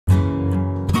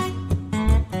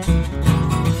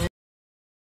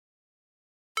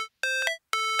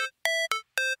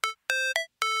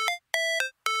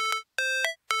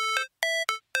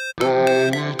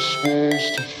it's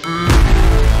supposed to feel.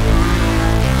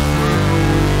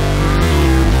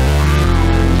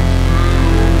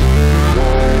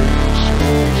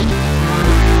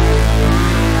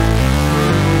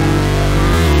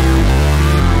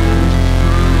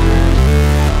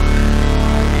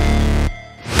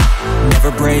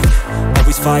 Never break,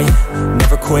 always fight,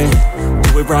 never quit,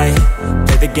 do it right,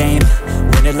 play the game,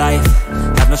 win it life,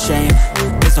 have no shame,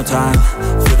 there's no time,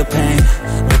 feel the pain,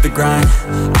 live the grind,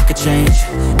 I could change,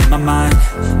 in my mind,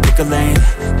 pick a lane,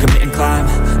 commit and climb,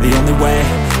 the only way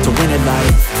to win it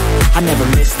life, I never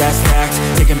miss, that's fact,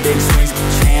 taking big swings, put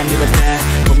your hand to the bat,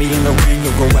 put me in the ring,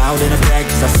 you'll go out in a bag,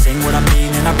 cause I sing what I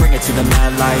mean and I bring it to the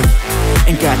mad light,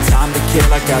 ain't got time to kill,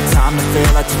 I got time to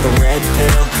feel, I took the red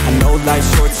pill, I know life's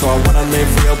short so I wanna live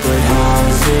real, but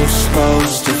how's it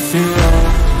supposed to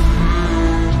feel?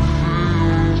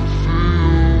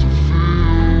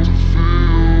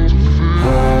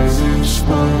 How's it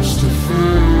supposed to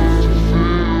feel?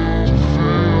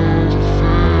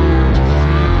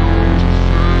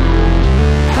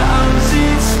 How's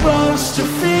it supposed to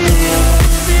feel?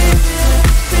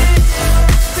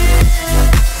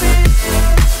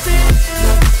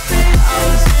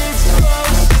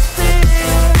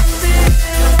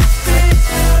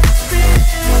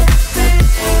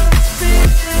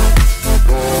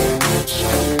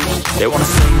 They wanna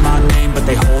say my name, but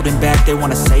they holding back. They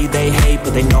wanna say they hate,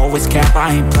 but they know it's cap.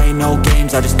 I ain't play no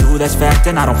games, I just do that's fact.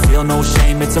 And I don't feel no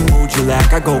shame, it's a mood you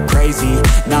lack. I go crazy,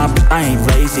 nah, but I ain't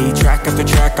lazy. Track after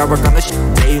track, I work on this shit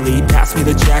daily. Pass me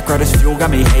the jack, right as fuel,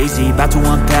 got me hazy. About to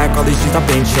unpack all these things I've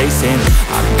been chasing.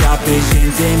 I've got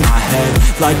visions in my head,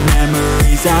 like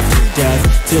memories after death.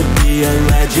 To be a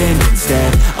legend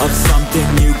instead of something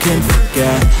you can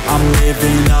forget. I'm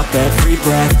living up every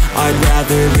breath, I'd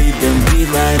rather lead than be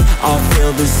led. I'll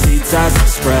fill the seats as I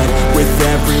spread with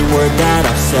every word that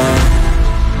I've said.